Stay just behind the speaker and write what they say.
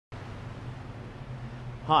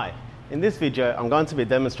Hi, in this video I'm going to be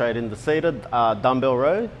demonstrating the seated dumbbell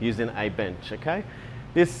row using a bench, okay?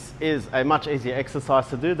 This is a much easier exercise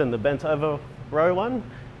to do than the bent over row one,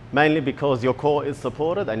 mainly because your core is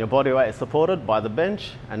supported and your body weight is supported by the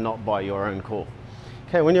bench and not by your own core.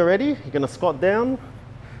 Okay, when you're ready, you're going to squat down,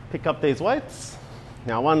 pick up these weights.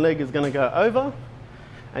 Now one leg is going to go over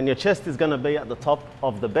and your chest is going to be at the top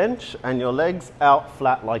of the bench and your legs out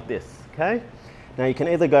flat like this, okay? Now you can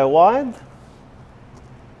either go wide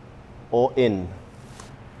or in,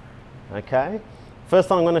 okay? First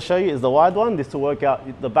thing I'm going to show you is the wide one. This will work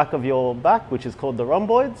out the back of your back, which is called the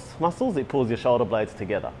rhomboids muscles. It pulls your shoulder blades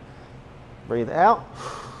together. Breathe out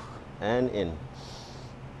and in.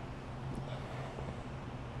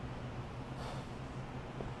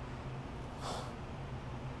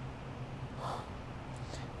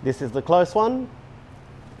 This is the close one.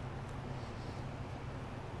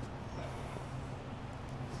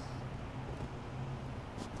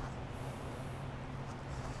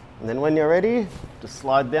 And then when you're ready, just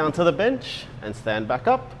slide down to the bench and stand back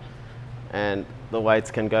up, and the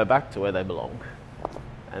weights can go back to where they belong.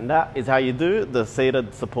 And that is how you do the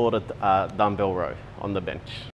seated supported dumbbell row on the bench.